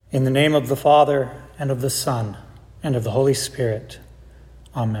In the name of the Father, and of the Son, and of the Holy Spirit.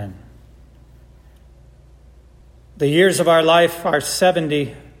 Amen. The years of our life are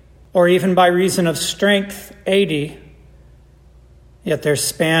 70, or even by reason of strength, 80. Yet their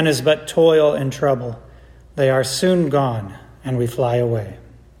span is but toil and trouble. They are soon gone, and we fly away.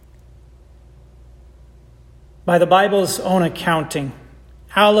 By the Bible's own accounting,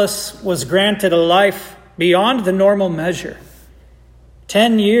 Alice was granted a life beyond the normal measure.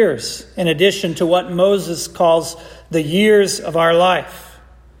 10 years in addition to what Moses calls the years of our life.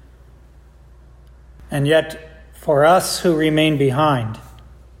 And yet, for us who remain behind,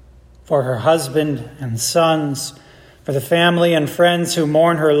 for her husband and sons, for the family and friends who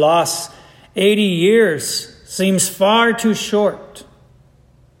mourn her loss, 80 years seems far too short.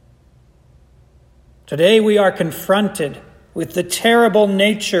 Today we are confronted with the terrible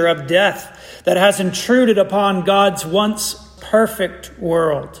nature of death that has intruded upon God's once perfect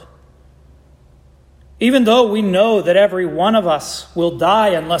world. Even though we know that every one of us will die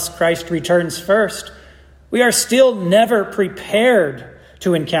unless Christ returns first, we are still never prepared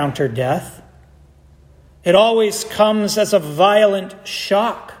to encounter death. It always comes as a violent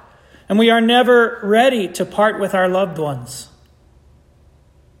shock, and we are never ready to part with our loved ones.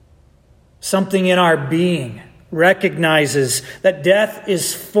 Something in our being recognizes that death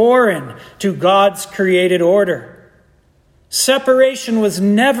is foreign to God's created order. Separation was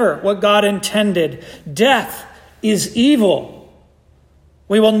never what God intended. Death is evil.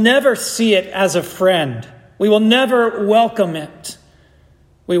 We will never see it as a friend. We will never welcome it.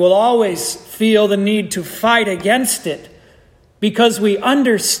 We will always feel the need to fight against it because we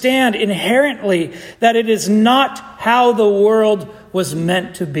understand inherently that it is not how the world was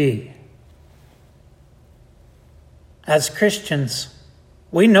meant to be. As Christians,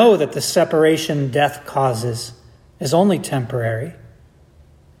 we know that the separation death causes is only temporary.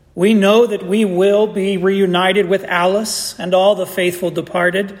 We know that we will be reunited with Alice and all the faithful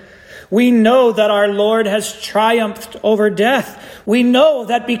departed. We know that our Lord has triumphed over death. We know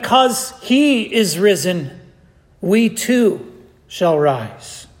that because he is risen, we too shall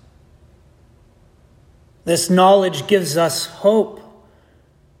rise. This knowledge gives us hope,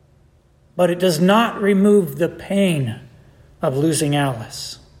 but it does not remove the pain of losing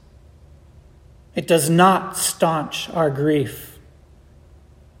Alice. It does not staunch our grief.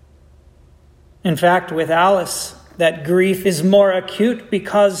 In fact, with Alice, that grief is more acute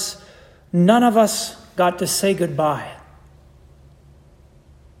because none of us got to say goodbye.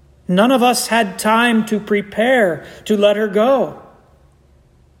 None of us had time to prepare to let her go.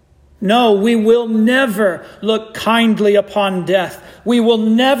 No, we will never look kindly upon death. We will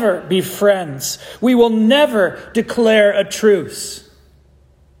never be friends. We will never declare a truce.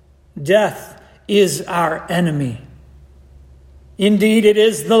 Death is our enemy. Indeed, it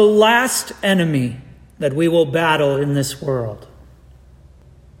is the last enemy that we will battle in this world.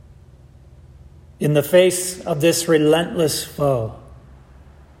 In the face of this relentless foe,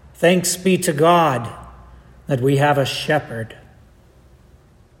 thanks be to God that we have a shepherd.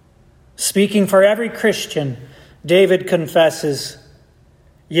 Speaking for every Christian, David confesses,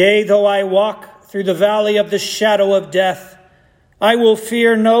 "Yea, though I walk through the valley of the shadow of death, I will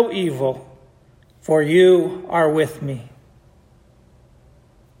fear no evil, for you are with me."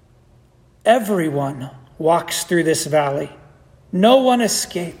 Everyone walks through this valley. No one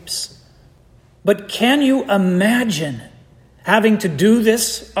escapes. But can you imagine having to do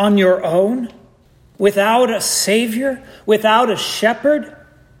this on your own, without a Savior, without a shepherd?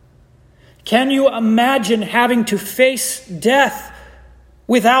 Can you imagine having to face death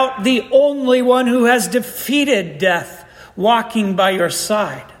without the only one who has defeated death walking by your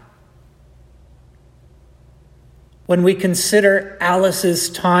side? When we consider Alice's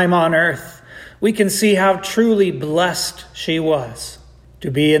time on earth, we can see how truly blessed she was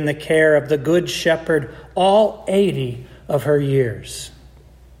to be in the care of the Good Shepherd all 80 of her years.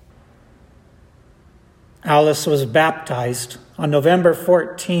 Alice was baptized on November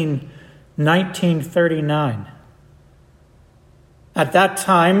 14, 1939. At that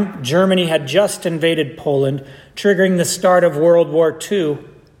time, Germany had just invaded Poland, triggering the start of World War II,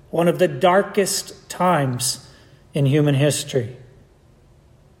 one of the darkest times in human history.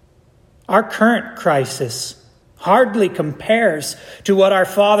 Our current crisis hardly compares to what our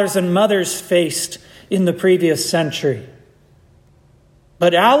fathers and mothers faced in the previous century.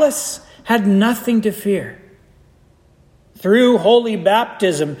 But Alice had nothing to fear. Through holy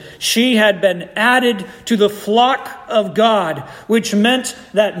baptism, she had been added to the flock of God, which meant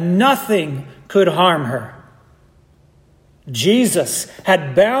that nothing could harm her. Jesus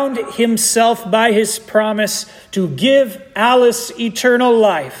had bound himself by his promise to give Alice eternal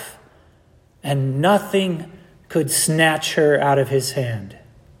life, and nothing could snatch her out of his hand.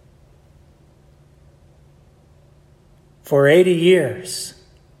 For 80 years,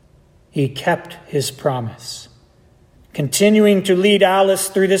 he kept his promise, continuing to lead Alice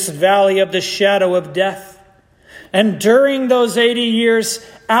through this valley of the shadow of death. And during those 80 years,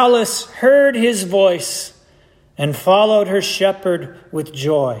 Alice heard his voice and followed her shepherd with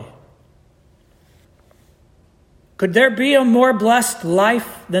joy. Could there be a more blessed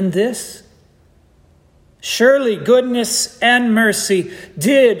life than this? Surely goodness and mercy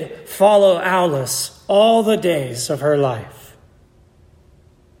did follow Alice all the days of her life.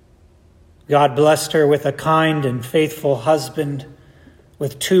 God blessed her with a kind and faithful husband,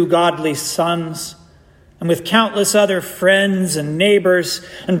 with 2 godly sons, and with countless other friends and neighbors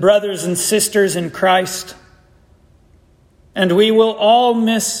and brothers and sisters in Christ. And we will all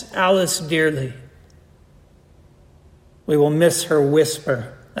miss Alice dearly. We will miss her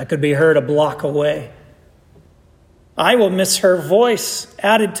whisper that could be heard a block away. I will miss her voice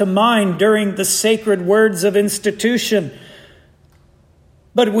added to mine during the sacred words of institution.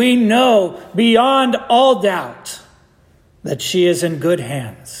 But we know beyond all doubt that she is in good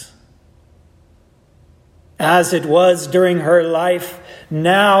hands. As it was during her life,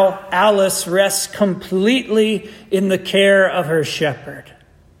 now Alice rests completely in the care of her shepherd.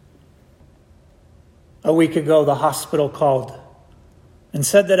 A week ago, the hospital called and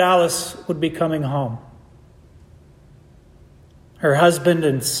said that Alice would be coming home. Her husband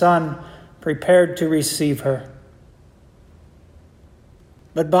and son prepared to receive her.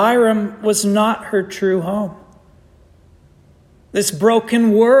 But Byram was not her true home. This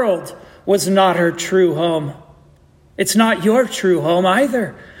broken world was not her true home. It's not your true home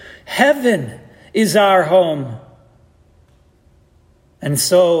either. Heaven is our home. And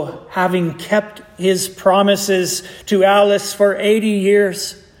so, having kept his promises to Alice for 80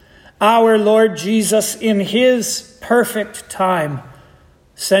 years, our Lord Jesus, in his perfect time,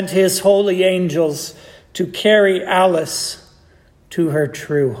 sent his holy angels to carry Alice to her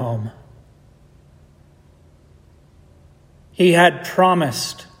true home. He had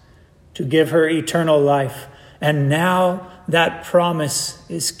promised to give her eternal life, and now that promise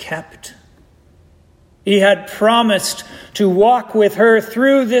is kept. He had promised to walk with her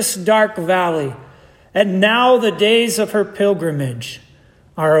through this dark valley, and now the days of her pilgrimage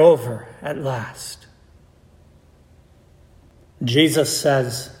are over at last. Jesus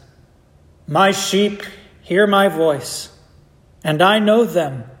says, "My sheep hear my voice, and I know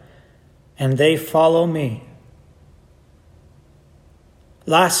them, and they follow me."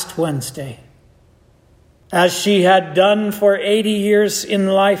 Last Wednesday, as she had done for 80 years in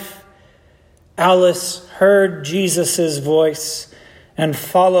life, Alice heard Jesus' voice and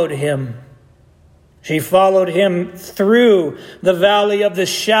followed him. She followed him through the valley of the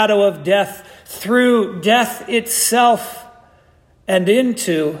shadow of death, through death itself, and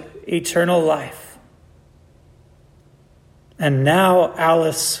into eternal life. And now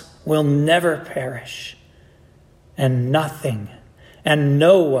Alice will never perish, and nothing and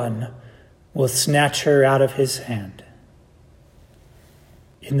no one will snatch her out of his hand.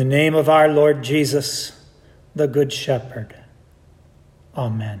 In the name of our Lord Jesus, the Good Shepherd.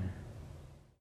 Amen.